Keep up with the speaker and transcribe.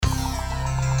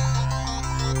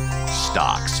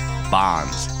Stocks,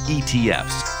 bonds,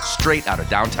 ETFs, straight out of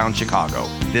downtown Chicago.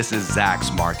 This is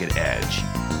Zacks Market Edge.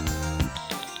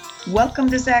 Welcome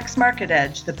to Zacks Market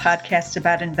Edge, the podcast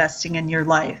about investing in your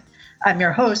life. I'm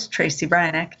your host, Tracy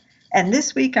Brynick, and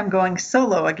this week I'm going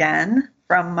solo again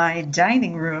from my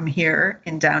dining room here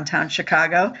in downtown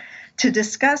Chicago to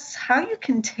discuss how you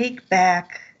can take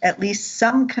back at least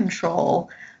some control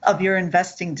of your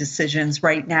investing decisions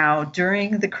right now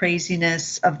during the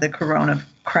craziness of the corona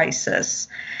crisis.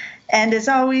 And as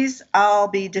always, I'll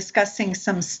be discussing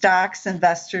some stocks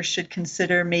investors should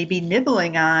consider maybe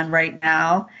nibbling on right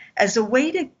now as a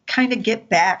way to kind of get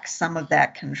back some of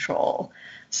that control.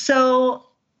 So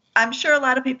I'm sure a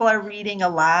lot of people are reading a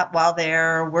lot while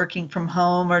they're working from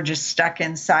home or just stuck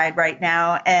inside right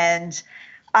now. And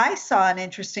I saw an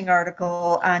interesting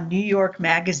article on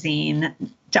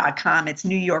NewYorkMagazine.com. It's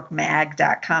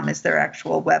NewYorkMag.com is their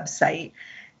actual website.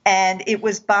 And it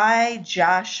was by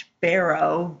Josh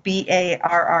Barro,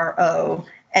 Barro,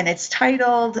 and it's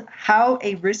titled, How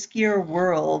a Riskier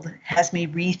World Has Me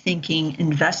Rethinking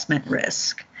Investment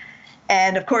Risk.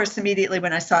 And of course, immediately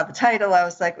when I saw the title, I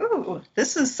was like, ooh,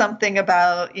 this is something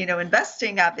about,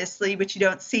 investing, obviously, which you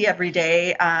don't see every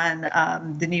day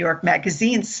on the New York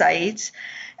Magazine site.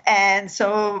 And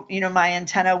so, my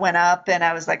antenna went up and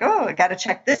I was like, oh, I got to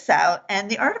check this out. And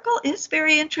the article is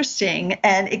very interesting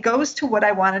and it goes to what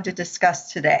I wanted to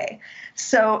discuss today.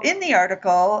 So in the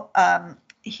article,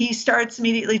 he starts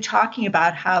immediately talking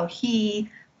about how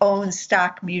he owns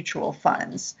stock mutual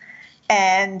funds.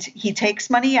 And he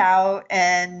takes money out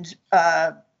and,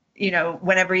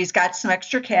 whenever he's got some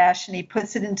extra cash and he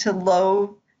puts it into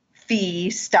low fee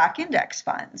stock index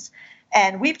funds.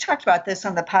 And we've talked about this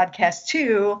on the podcast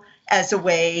too, as a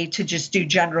way to just do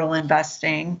general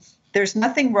investing. There's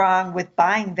nothing wrong with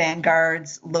buying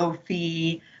Vanguard's low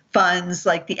fee funds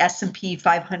like the S&P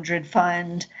 500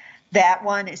 fund. That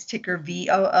one is ticker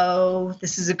VOO.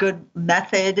 This is a good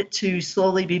method to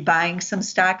slowly be buying some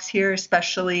stocks here,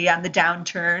 especially on the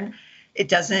downturn. It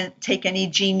doesn't take any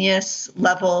genius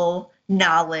level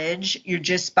knowledge. You're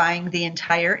just buying the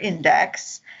entire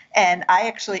index. And I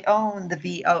actually own the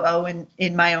VOO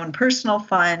in my own personal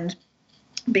fund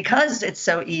because it's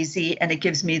so easy and it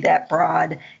gives me that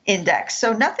broad index.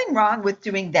 So nothing wrong with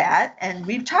doing that. And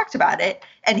we've talked about it.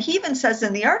 And he even says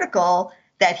in the article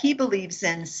that he believes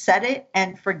in set it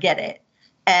and forget it.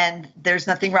 And there's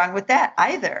nothing wrong with that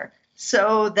either.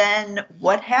 So then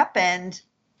what happened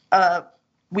a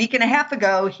week and a half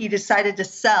ago, he decided to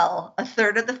sell a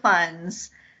third of the funds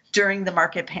during the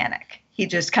market panic. He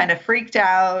just kind of freaked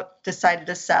out, decided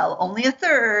to sell only a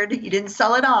third. He didn't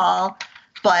sell it all,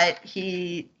 but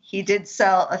he did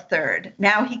sell a third.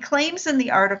 Now, he claims in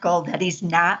the article that he's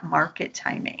not market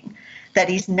timing, that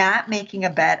he's not making a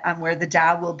bet on where the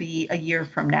Dow will be a year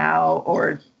from now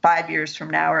or 5 years from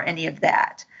now or any of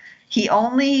that. He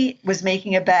only was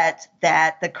making a bet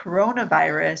that the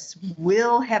coronavirus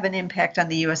will have an impact on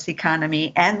the U.S.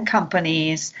 economy and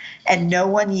companies, and no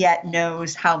one yet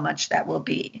knows how much that will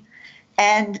be.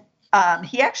 And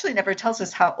he actually never tells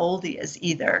us how old he is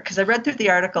either, because I read through the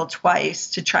article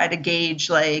twice to try to gauge,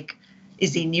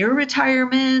 is he near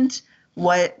retirement?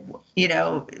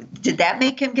 Did that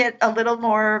make him get a little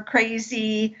more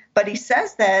crazy? But he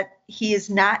says that he is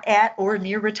not at or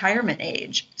near retirement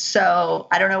age. So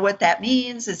I don't know what that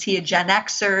means. Is he a Gen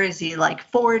Xer? Is he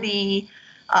 40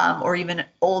 or even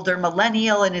older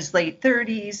millennial in his late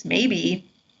 30s? Maybe.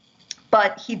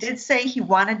 But he did say he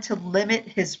wanted to limit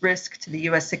his risk to the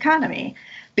U.S. economy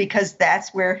because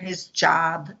that's where his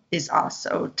job is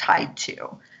also tied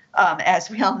to. As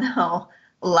we all know,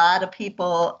 a lot of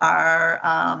people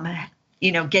are,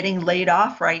 getting laid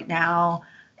off right now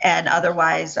and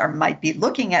otherwise might be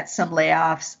looking at some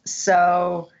layoffs.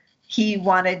 So he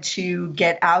wanted to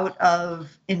get out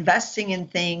of investing in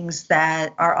things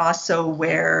that are also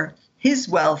where his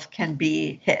wealth can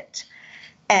be hit.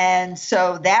 And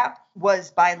so that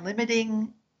was by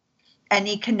limiting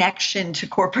any connection to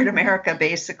corporate America,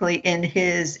 basically, in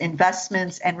his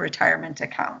investments and retirement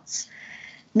accounts.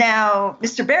 Now,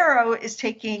 Mr. Barro is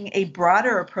taking a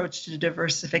broader approach to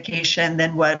diversification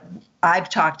than what I've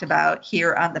talked about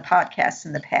here on the podcast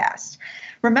in the past.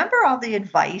 Remember all the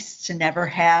advice to never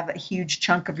have a huge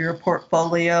chunk of your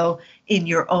portfolio in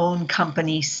your own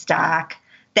company stock?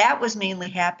 That was mainly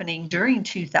happening during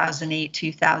 2008,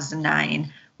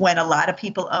 2009, when a lot of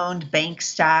people owned bank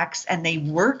stocks and they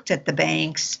worked at the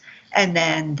banks, and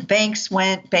then the banks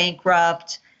went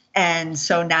bankrupt. And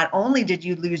so not only did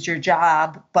you lose your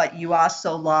job, but you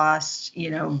also lost,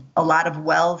 a lot of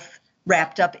wealth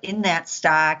wrapped up in that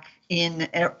stock, in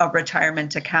a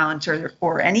retirement account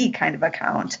or any kind of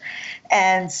account.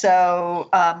 And so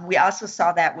we also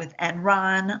saw that with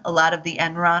Enron. A lot of the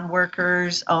Enron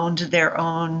workers owned their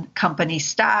own company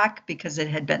stock because it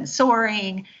had been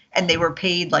soaring, and they were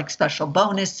paid like special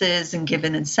bonuses and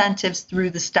given incentives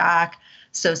through the stock.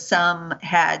 So some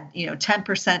had, 10%,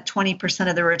 20%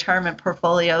 of their retirement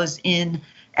portfolios in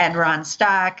Enron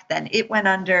stock. Then it went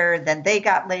under, then they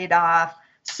got laid off.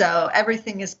 So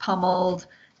everything is pummeled,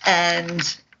 and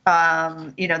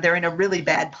they're in a really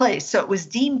bad place. So it was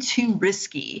deemed too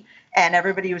risky, and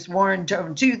everybody was warned,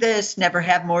 don't do this, never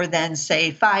have more than,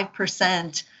 say,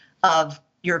 5% of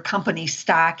your company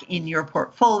stock in your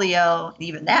portfolio.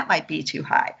 Even that might be too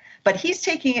high. But he's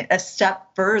taking it a step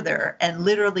further and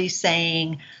literally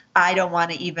saying, I don't want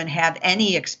to even have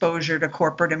any exposure to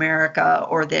corporate America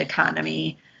or the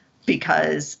economy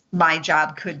because my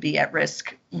job could be at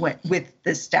risk with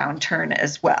this downturn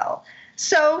as well.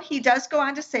 So he does go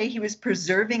on to say he was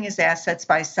preserving his assets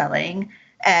by selling,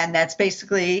 and that's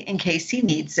basically in case he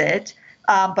needs it.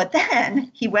 But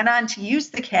then he went on to use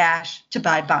the cash to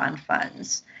buy bond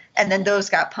funds. And then those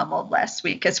got pummeled last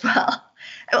week as well.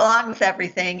 Along with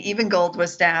everything, even gold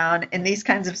was down. In these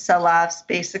kinds of sell-offs,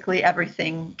 basically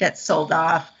everything gets sold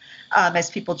off as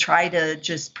people try to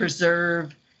just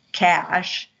preserve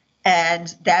cash.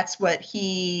 And that's what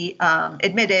he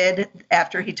admitted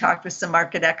after he talked with some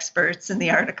market experts in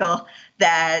the article,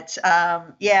 that,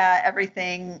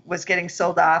 everything was getting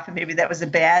sold off, and maybe that was a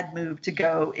bad move to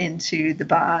go into the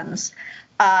bonds.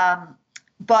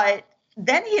 But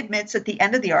then he admits at the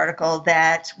end of the article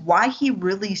that why he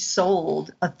really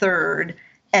sold a third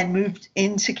and moved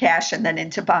into cash and then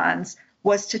into bonds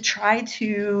was to try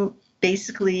to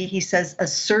basically, he says,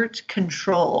 assert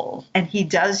control, and he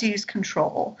does use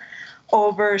control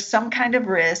over some kind of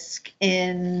risk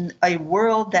in a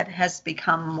world that has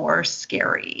become more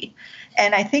scary.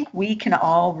 And I think we can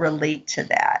all relate to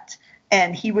that.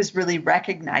 And he was really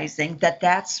recognizing that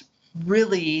that's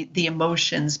really the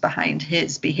emotions behind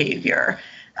his behavior.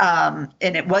 And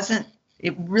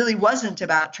it really wasn't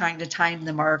about trying to time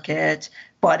the market,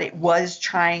 but it was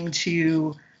trying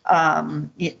to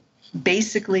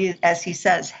basically, as he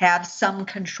says, have some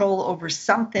control over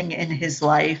something in his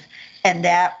life. And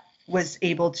that was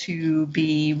able to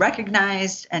be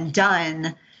recognized and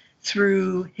done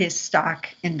through his stock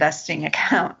investing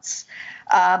accounts.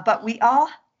 But we all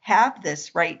have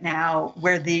this right now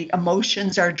where the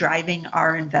emotions are driving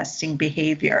our investing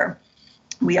behavior.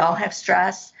 We all have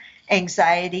stress,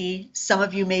 anxiety. Some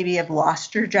of you maybe have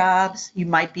lost your jobs. You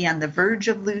might be on the verge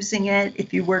of losing it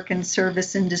if you work in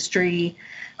service industry.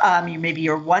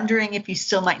 You're wondering if you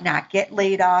still might not get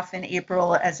laid off in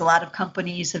April, as a lot of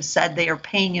companies have said they are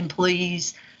paying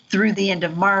employees through the end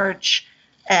of March.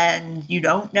 And you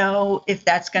don't know if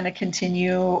that's going to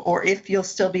continue or if you'll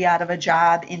still be out of a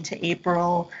job into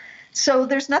April. So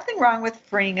there's nothing wrong with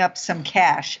freeing up some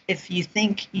cash if you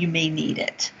think you may need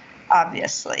it,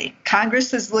 obviously.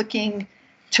 Congress is looking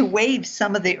to waive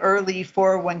some of the early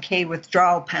 401k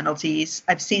withdrawal penalties.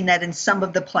 I've seen that in some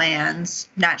of the plans.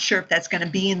 Not sure if that's going to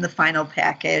be in the final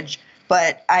package,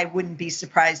 but I wouldn't be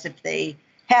surprised if they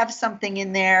have something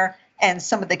in there. And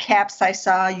some of the caps I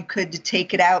saw, you could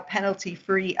take it out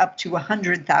penalty-free up to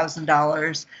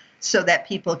 $100,000 so that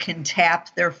people can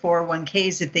tap their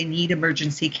 401ks if they need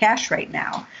emergency cash right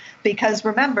now. Because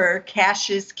remember,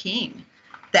 cash is king.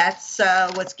 That's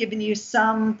what's giving you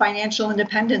some financial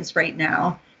independence right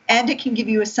now. And it can give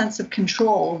you a sense of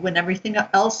control when everything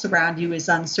else around you is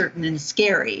uncertain and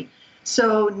scary.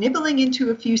 So nibbling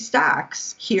into a few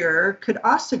stocks here could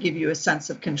also give you a sense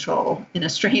of control in a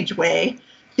strange way,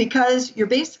 because you're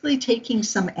basically taking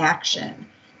some action.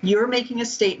 You're making a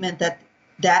statement that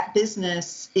that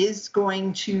business is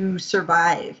going to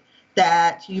survive,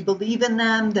 that you believe in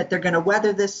them, that they're going to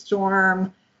weather this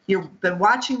storm. You've been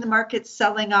watching the market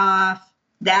selling off.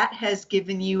 That has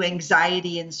given you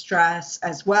anxiety and stress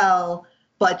as well.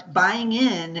 But buying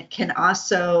in can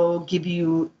also give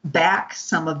you back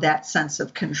some of that sense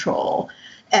of control.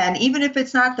 And even if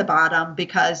it's not the bottom,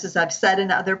 because as I've said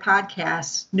in other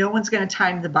podcasts, no one's going to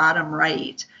time the bottom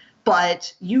right.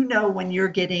 But when you're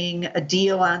getting a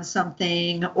deal on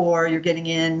something or you're getting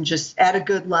in just at a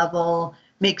good level,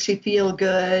 makes you feel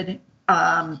good,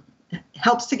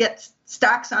 helps to get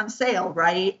stocks on sale,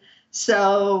 right?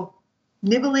 So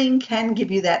nibbling can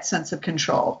give you that sense of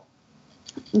control.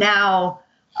 Now,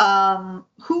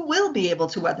 who will be able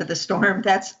to weather the storm?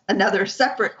 That's another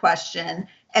separate question.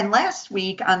 And last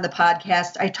week on the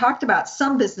podcast, I talked about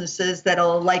some businesses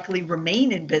that'll likely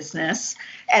remain in business.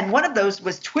 And one of those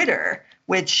was Twitter,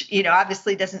 which,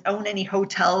 obviously doesn't own any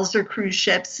hotels or cruise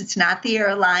ships. It's not the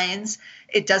airlines.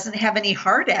 It doesn't have any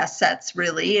hard assets,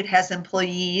 really. It has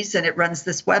employees and it runs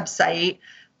this website,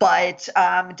 but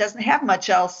it doesn't have much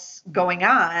else going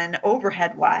on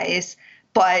overhead-wise.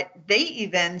 But they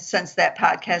even, since that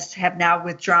podcast, have now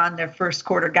withdrawn their first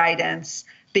quarter guidance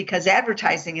because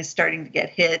advertising is starting to get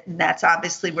hit, and that's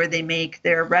obviously where they make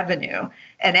their revenue.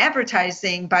 And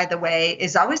advertising, by the way,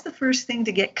 is always the first thing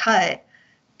to get cut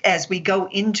as we go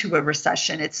into a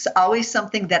recession. It's always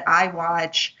something that I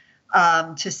watch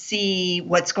to see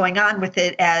what's going on with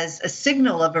it as a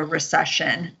signal of a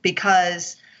recession,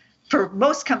 because for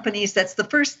most companies, that's the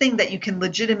first thing that you can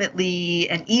legitimately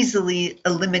and easily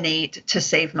eliminate to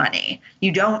save money.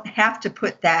 You don't have to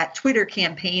put that Twitter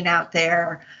campaign out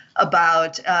there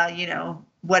about,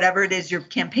 whatever it is you're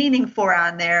campaigning for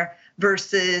on there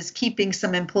versus keeping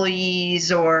some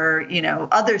employees or,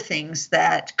 other things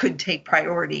that could take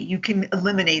priority. You can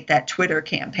eliminate that Twitter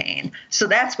campaign. So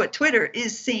that's what Twitter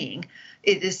is seeing.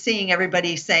 It is seeing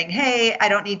everybody saying, hey, I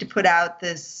don't need to put out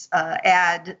this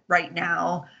ad right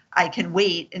now. I can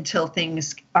wait until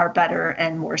things are better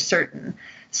and more certain.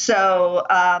 So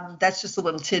that's just a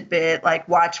little tidbit, like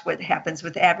watch what happens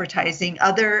with advertising.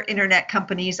 Other internet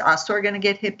companies also are going to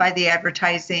get hit by the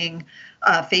advertising.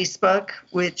 Facebook,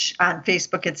 which on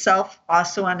Facebook itself,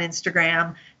 also on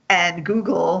Instagram, and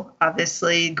Google,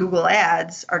 obviously, Google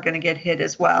Ads are going to get hit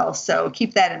as well. So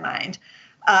keep that in mind.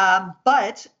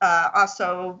 But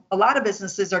also, a lot of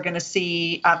businesses are going to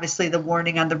see, obviously, the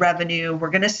warning on the revenue. We're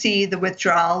going to see the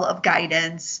withdrawal of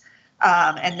guidance.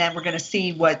 And then we're going to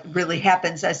see what really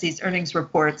happens as these earnings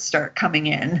reports start coming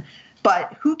in.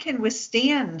 But who can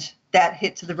withstand that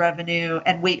hit to the revenue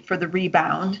and wait for the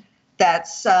rebound?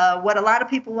 That's what a lot of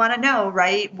people want to know,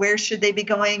 right? Where should they be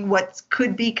going? What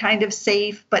could be kind of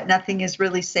safe, but nothing is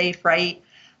really safe, right?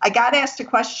 I got asked a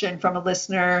question from a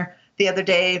listener the other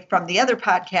day from the other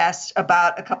podcast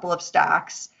about a couple of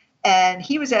stocks. And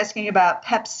he was asking about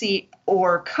Pepsi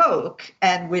or Coke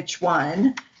and which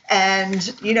one. And,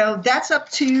 that's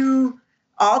up to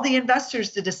all the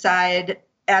investors to decide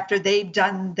after they've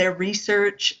done their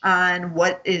research on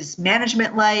what is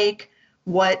management like,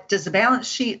 what does the balance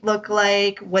sheet look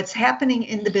like, what's happening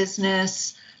in the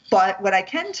business. But what I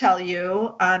can tell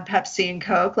you on Pepsi and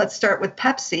Coke, let's start with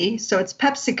Pepsi. So it's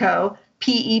PepsiCo.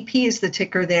 PEP is the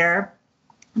ticker there.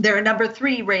 They're a number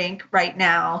 3 rank right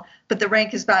now, but the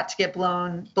rank is about to get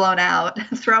blown out,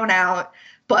 thrown out.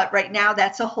 But right now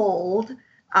that's a hold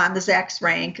on the Zacks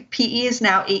rank. PE is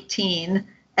now 18,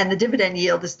 and the dividend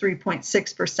yield is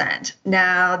 3.6%.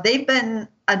 Now, they've been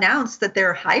announced that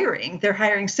they're hiring. They're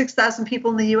hiring 6,000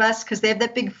 people in the U.S. because they have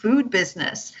that big food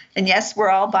business. And yes, we're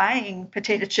all buying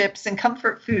potato chips and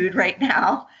comfort food right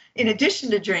now, in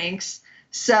addition to drinks.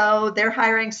 So they're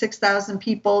hiring 6,000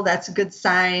 people. That's a good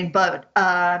sign. But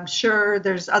I'm sure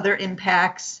there's other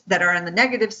impacts that are on the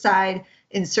negative side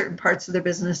in certain parts of their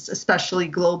business, especially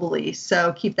globally.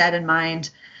 So keep that in mind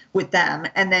with them.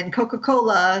 And then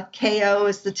Coca-Cola, KO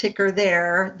is the ticker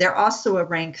there. They're also a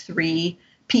rank 3.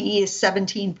 PE is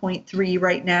 17.3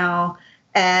 right now,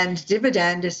 and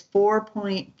dividend is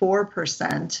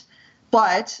 4.4%.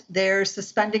 But they're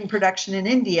suspending production in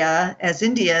India, as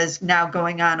India is now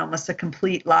going on almost a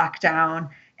complete lockdown.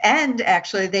 And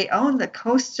actually, they own the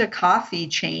Costa Coffee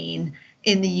chain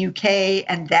in the UK,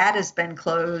 and that has been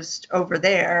closed over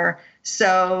there.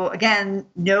 So again,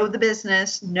 know the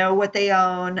business, know what they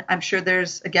own. I'm sure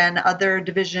there's, again, other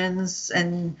divisions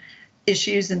and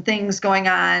issues and things going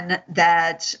on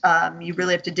that you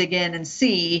really have to dig in and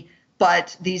see.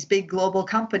 But these big global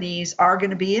companies are going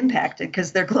to be impacted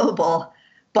because they're global,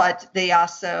 but they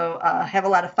also have a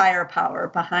lot of firepower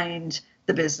behind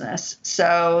the business.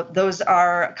 So those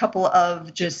are a couple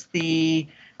of just the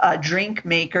drink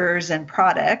makers and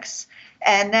products.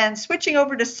 And then switching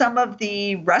over to some of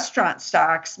the restaurant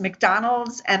stocks,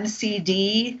 McDonald's,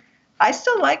 MCD. I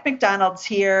still like McDonald's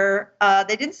here.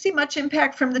 They didn't see much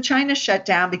impact from the China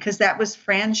shutdown because that was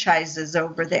franchises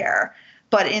over there.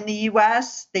 But in the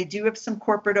U.S., they do have some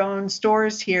corporate-owned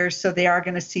stores here, so they are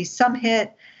going to see some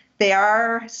hit. They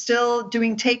are still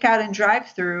doing takeout and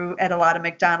drive-through at a lot of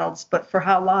McDonald's, but for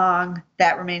how long,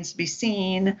 that remains to be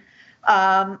seen.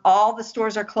 All the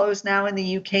stores are closed now in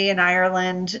the UK and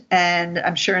Ireland, and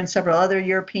I'm sure in several other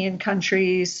European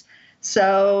countries.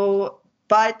 So,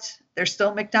 but they're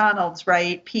still McDonald's,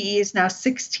 right? PE is now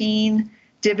 16,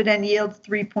 dividend yield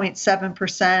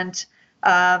 3.7%.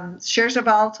 Shares are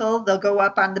volatile. They'll go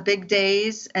up on the big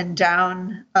days and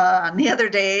down on the other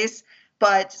days,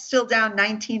 but still down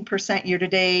 19% year to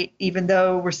date, even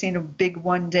though we're seeing a big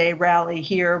one-day rally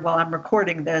here while I'm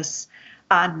recording this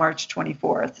on March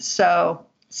 24th. So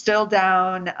still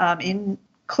down in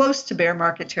close to bear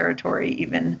market territory,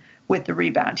 even with the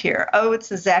rebound here. Oh, it's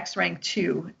the Zacks rank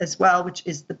 2 as well, which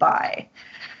is the buy.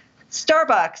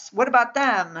 Starbucks, what about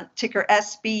them? Ticker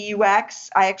SBUX.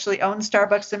 I actually own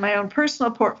Starbucks in my own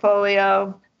personal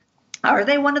portfolio. Are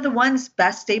they one of the ones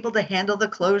best able to handle the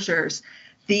closures?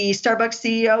 The Starbucks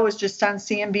CEO was just on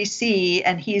CNBC,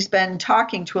 and he's been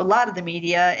talking to a lot of the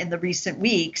media in the recent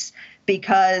weeks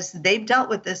because they've dealt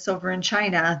with this over in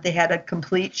China. They had a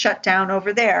complete shutdown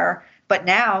over there, but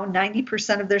now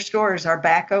 90% of their stores are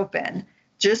back open,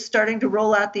 just starting to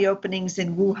roll out the openings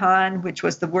in Wuhan, which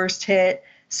was the worst hit.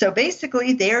 So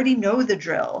basically, they already know the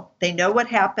drill. They know what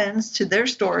happens to their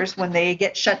stores when they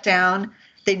get shut down.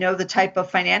 They know the type of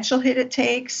financial hit it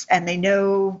takes, and they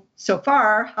know so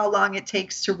far how long it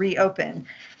takes to reopen.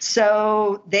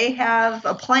 So they have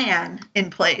a plan in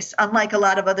place, unlike a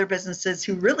lot of other businesses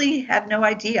who really have no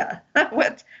idea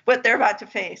what they're about to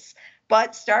face.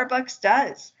 But Starbucks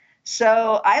does.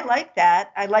 So I like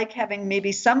that. I like having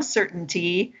maybe some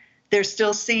certainty. They're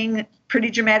still seeing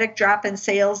pretty dramatic drop in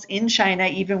sales in China,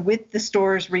 even with the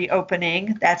stores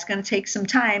reopening. That's going to take some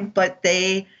time, but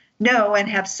they know and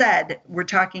have said we're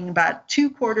talking about 2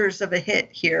 quarters of a hit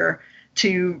here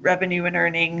to revenue and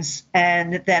earnings,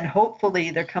 and then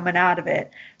hopefully they're coming out of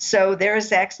it. So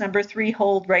there's Zacks number 3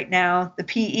 hold right now. The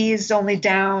PE is only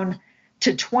down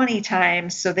to 20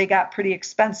 times, so they got pretty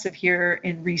expensive here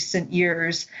in recent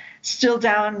years. Still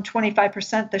down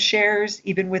 25% the shares,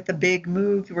 even with the big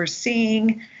move we're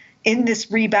seeing in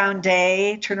this rebound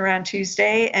day, turnaround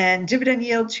Tuesday, and dividend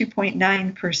yield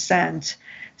 2.9%.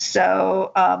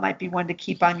 So might be one to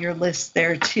keep on your list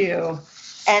there too.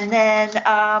 And then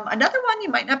another one you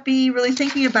might not be really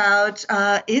thinking about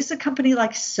is a company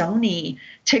like Sony,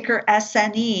 ticker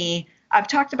SNE. I've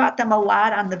talked about them a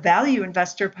lot on the Value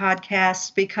Investor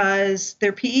podcast because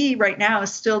their PE right now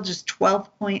is still just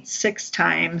 12.6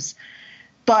 times.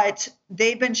 But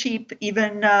they've been cheap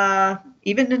even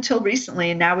until recently.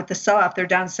 And now with the sell-off, they're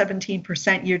down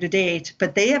 17% year to date.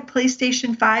 But they have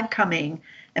PlayStation 5 coming.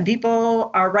 And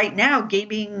people are right now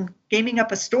gaming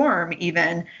up a storm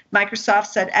even. Microsoft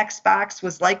said Xbox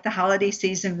was like the holiday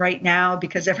season right now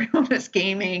because everyone was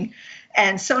gaming.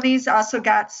 And Sony's also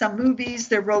got some movies.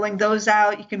 They're rolling those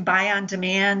out. You can buy on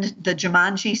demand, the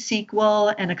Jumanji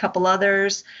sequel and a couple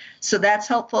others. So that's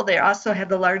helpful. They also have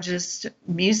the largest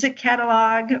music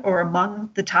catalog, or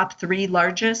among the top 3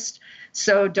 largest.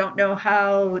 So don't know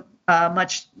how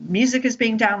much music is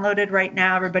being downloaded right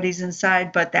now. Everybody's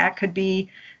inside, but that could be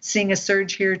seeing a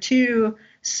surge here too.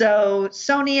 So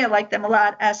Sony, I like them a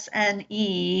lot.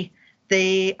 SNE,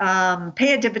 they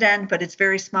pay a dividend, but it's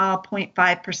very small,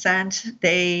 0.5%.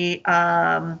 They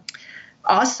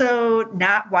also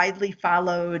not widely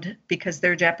followed because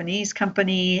they're a Japanese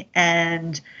company.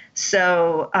 And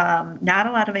so not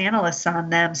a lot of analysts on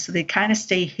them. So they kind of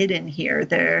stay hidden here.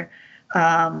 They're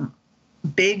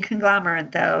big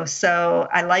conglomerate though. So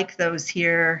I like those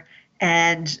here.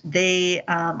 And they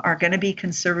are going to be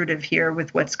conservative here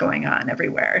with what's going on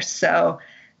everywhere. So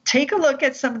take a look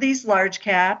at some of these large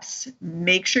caps.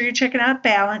 Make sure you're checking out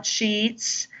balance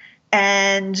sheets.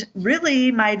 And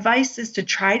really, my advice is to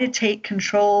try to take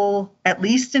control, at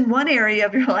least in one area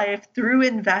of your life, through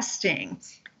investing.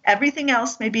 Everything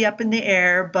else may be up in the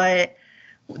air, but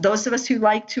those of us who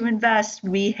like to invest,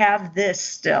 we have this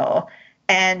still.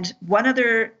 And one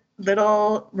other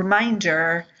little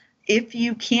reminder, if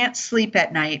you can't sleep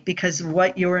at night because of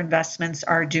what your investments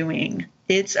are doing,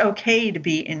 it's okay to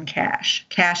be in cash.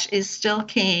 Cash is still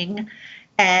king,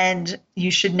 and you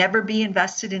should never be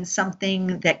invested in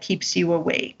something that keeps you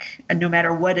awake, no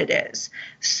matter what it is.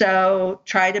 So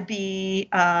try to be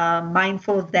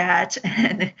mindful of that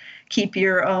and keep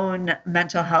your own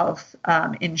mental health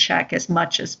in check as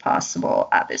much as possible,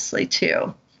 obviously,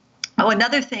 too. Oh,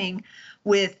 another thing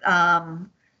with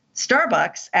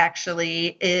Starbucks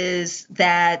actually is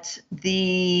that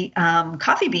the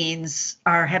coffee beans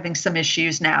are having some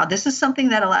issues now. This is something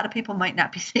that a lot of people might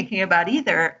not be thinking about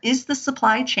either, is the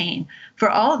supply chain for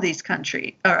all of these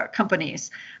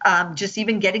companies, just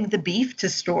even getting the beef to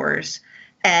stores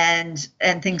and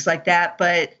things like that.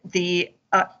 But the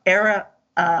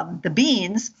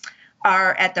beans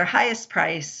are at their highest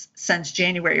price since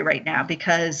January right now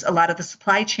because a lot of the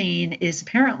supply chain is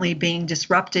apparently being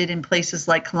disrupted in places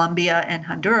like Colombia and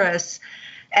Honduras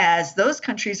as those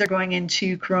countries are going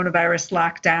into coronavirus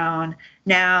lockdown.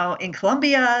 Now, in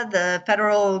Colombia, the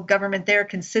federal government there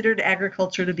considered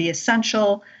agriculture to be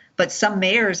essential, but some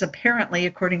mayors apparently,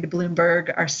 according to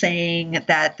Bloomberg, are saying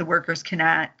that the workers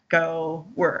cannot go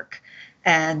work,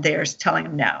 and they're telling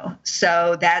them no.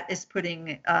 So that is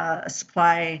putting a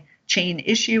supply chain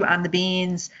issue on the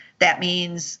beans. That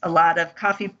means a lot of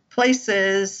coffee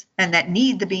places and that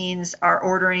need the beans are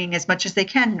ordering as much as they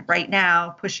can right now,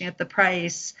 pushing up the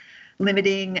price,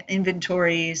 limiting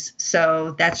inventories.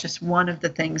 So that's just one of the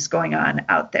things going on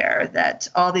out there that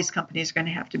all these companies are going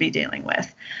to have to be dealing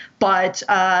with. But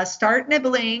start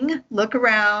nibbling, look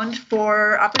around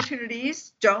for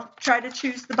opportunities. Don't try to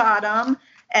choose the bottom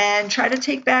and try to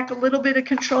take back a little bit of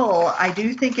control. I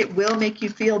do think it will make you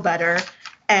feel better.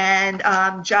 And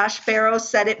Josh Barro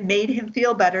said it made him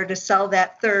feel better to sell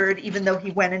that third, even though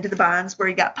he went into the bonds where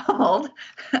he got pummeled.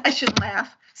 I shouldn't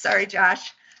laugh. Sorry,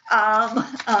 Josh.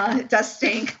 It does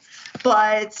stink.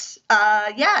 But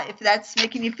yeah, if that's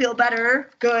making you feel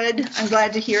better, good. I'm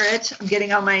glad to hear it. I'm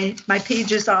getting all my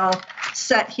pages all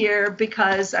set here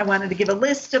because I wanted to give a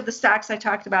list of the stocks I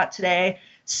talked about today.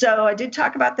 So I did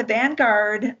talk about the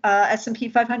Vanguard S&P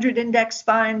 500 Index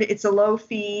Fund. It's a low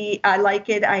fee. I like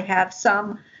it. I have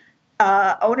some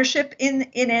ownership in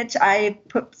it. I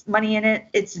put money in it.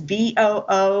 It's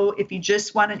VOO if you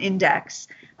just want an index.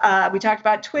 We talked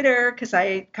about Twitter because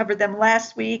I covered them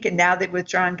last week, and now they've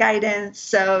withdrawn guidance.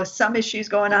 So some issues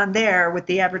going on there with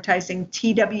the advertising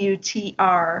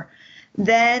TWTR.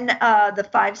 Then the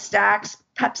 5 stocks,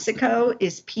 PepsiCo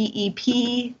is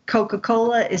PEP,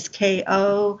 Coca-Cola is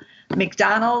KO,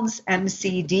 McDonald's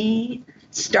MCD,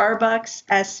 Starbucks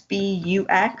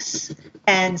SBUX,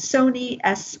 and Sony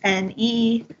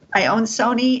SNE. I own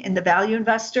Sony in the Value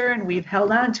Investor, and we've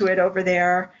held on to it over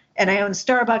there. And I own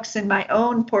Starbucks in my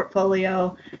own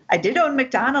portfolio. I did own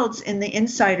McDonald's in the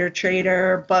Insider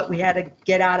Trader, but we had to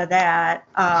get out of that.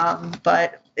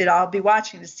 But I'll be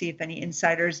watching to see if any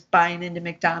insiders buying into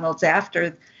McDonald's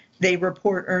after they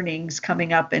report earnings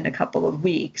coming up in a couple of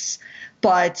weeks.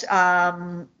 But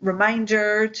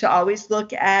reminder to always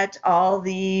look at all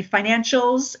the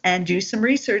financials and do some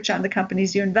research on the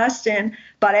companies you invest in.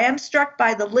 But I am struck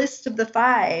by the list of the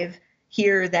 5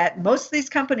 here that most of these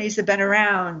companies have been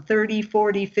around 30,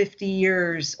 40, 50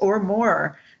 years or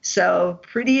more. So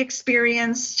pretty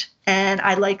experienced, and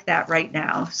I like that right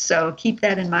now. So keep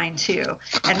that in mind too.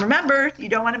 And remember, you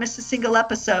don't want to miss a single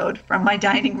episode from my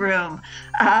dining room.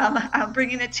 I'm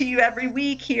bringing it to you every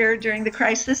week here during the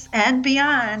crisis and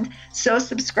beyond. So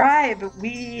subscribe.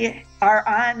 We are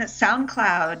on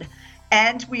SoundCloud.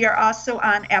 And we are also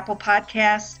on Apple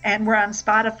Podcasts, and we're on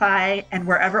Spotify and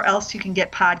wherever else you can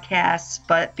get podcasts.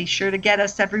 But be sure to get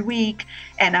us every week,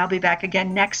 and I'll be back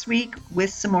again next week with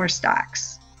some more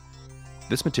stocks.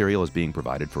 This material is being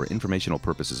provided for informational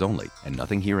purposes only, and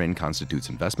nothing herein constitutes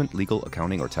investment, legal,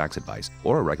 accounting, or tax advice,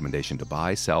 or a recommendation to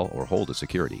buy, sell, or hold a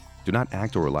security. Do not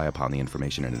act or rely upon the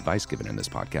information and advice given in this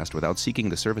podcast without seeking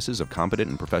the services of competent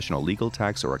and professional legal,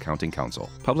 tax, or accounting counsel.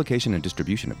 Publication and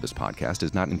distribution of this podcast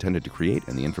is not intended to create,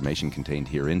 and the information contained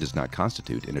herein does not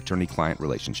constitute an attorney-client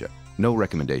relationship. No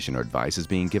recommendation or advice is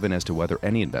being given as to whether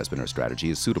any investment or strategy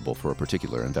is suitable for a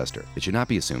particular investor. It should not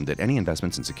be assumed that any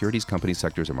investments in securities, companies,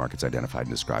 sectors, or markets identified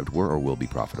and described were or will be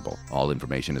profitable. All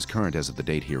information is current as of the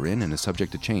date herein and is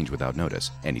subject to change without notice.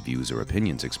 Any views or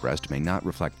opinions expressed may not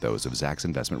reflect those of Zacks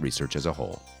Investment Research as a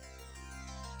whole.